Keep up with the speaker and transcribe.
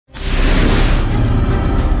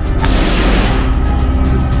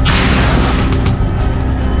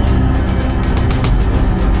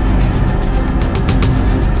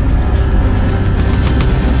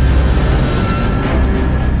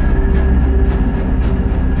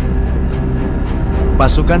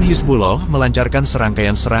Pasukan Hizbullah melancarkan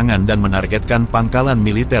serangkaian serangan dan menargetkan pangkalan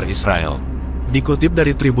militer Israel. Dikutip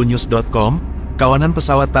dari tribunnews.com, kawanan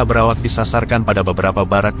pesawat tak berawak disasarkan pada beberapa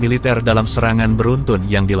barak militer dalam serangan beruntun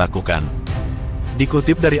yang dilakukan.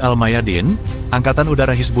 Dikutip dari Mayadeen, angkatan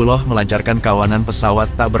udara Hizbullah melancarkan kawanan pesawat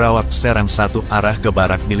tak berawak serang satu arah ke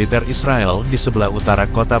barak militer Israel di sebelah utara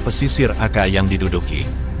kota pesisir Akka yang diduduki.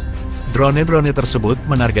 Drone-drone tersebut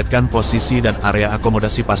menargetkan posisi dan area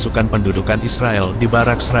akomodasi pasukan pendudukan Israel di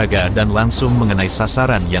Barak Shragha dan langsung mengenai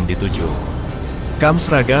sasaran yang dituju. Kamp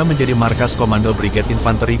Shraga menjadi markas komando Brigade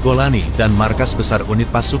Infanteri Golani dan markas besar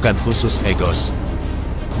unit pasukan khusus EGOS.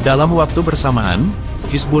 Dalam waktu bersamaan,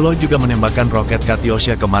 Hizbullah juga menembakkan roket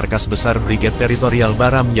Katyusha ke markas besar Brigade Teritorial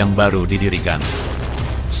Baram yang baru didirikan.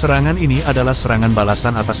 Serangan ini adalah serangan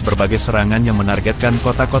balasan atas berbagai serangan yang menargetkan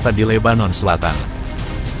kota-kota di Lebanon Selatan.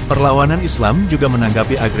 Perlawanan Islam juga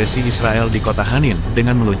menanggapi agresi Israel di kota Hanin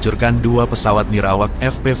dengan meluncurkan 2 pesawat nirawak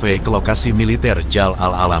FPV ke lokasi militer Jal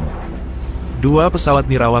al-Alam. 2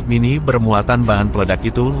 pesawat nirawak mini bermuatan bahan peledak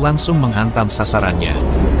itu langsung menghantam sasarannya.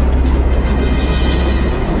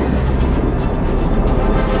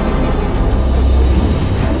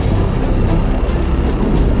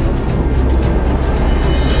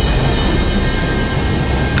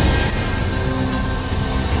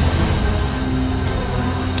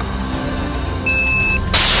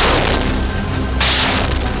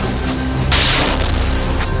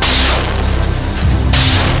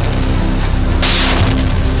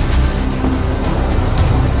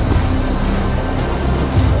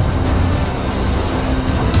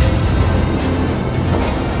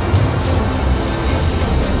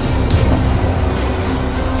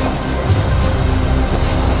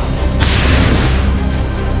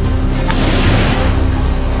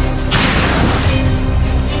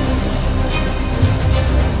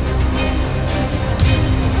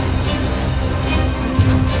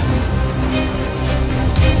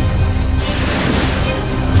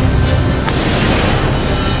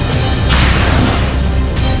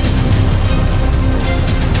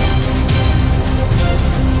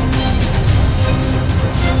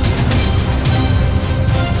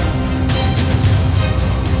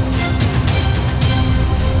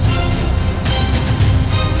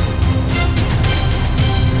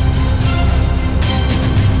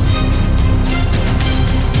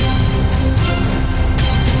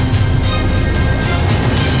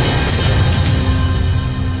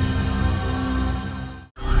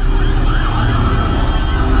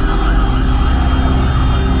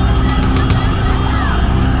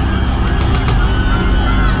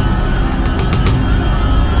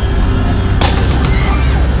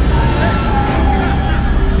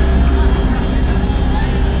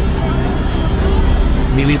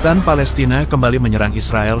 Militan Palestina kembali menyerang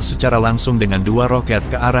Israel secara langsung dengan 2 roket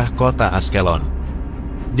ke arah kota Ashkelon.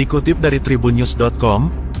 Dikutip dari tribunnews.com,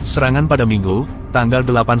 serangan pada Minggu, tanggal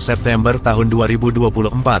 8 September tahun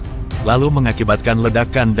 2024, lalu mengakibatkan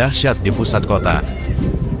ledakan dahsyat di pusat kota.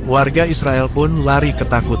 Warga Israel pun lari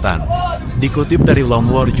ketakutan. Dikutip dari Long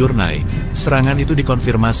War Journey, serangan itu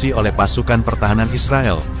dikonfirmasi oleh pasukan pertahanan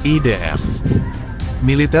Israel, IDF.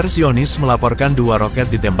 Militer Zionis melaporkan 2 roket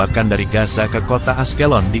ditembakkan dari Gaza ke kota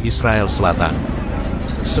Ashkelon di Israel Selatan.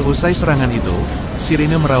 Seusai serangan itu,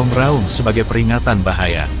 sirine meraung-raung sebagai peringatan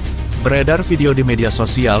bahaya. Beredar video di media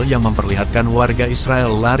sosial yang memperlihatkan warga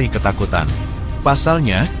Israel lari ketakutan.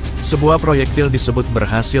 Pasalnya, sebuah proyektil disebut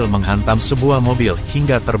berhasil menghantam sebuah mobil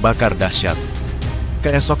hingga terbakar dahsyat.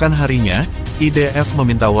 Keesokan harinya, IDF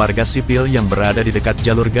meminta warga sipil yang berada di dekat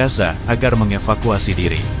jalur Gaza agar mengevakuasi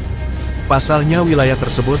diri. Pasalnya wilayah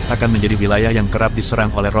tersebut akan menjadi wilayah yang kerap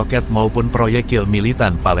diserang oleh roket maupun proyektil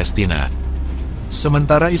militan Palestina.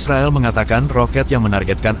 Sementara Israel mengatakan roket yang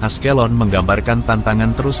menargetkan Ashkelon menggambarkan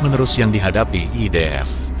tantangan terus-menerus yang dihadapi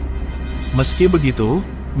IDF. Meski begitu,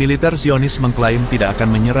 militer Zionis mengklaim tidak akan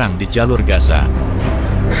menyerang di jalur Gaza.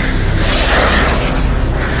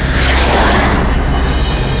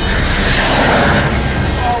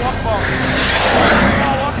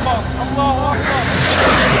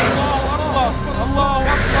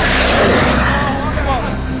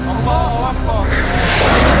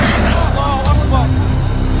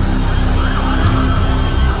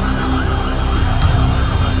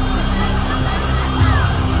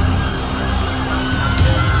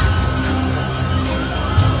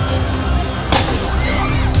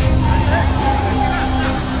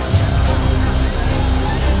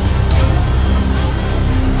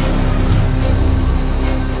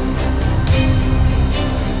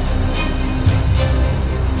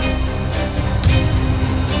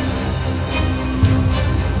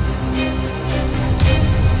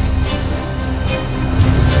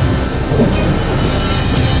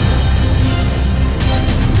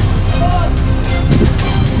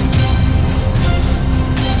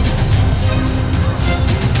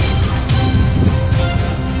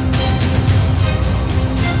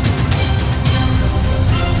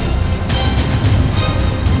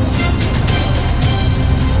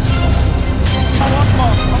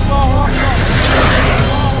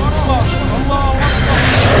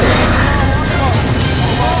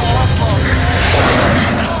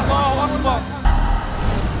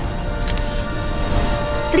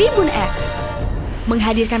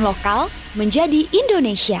 menghadirkan lokal menjadi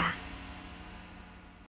Indonesia.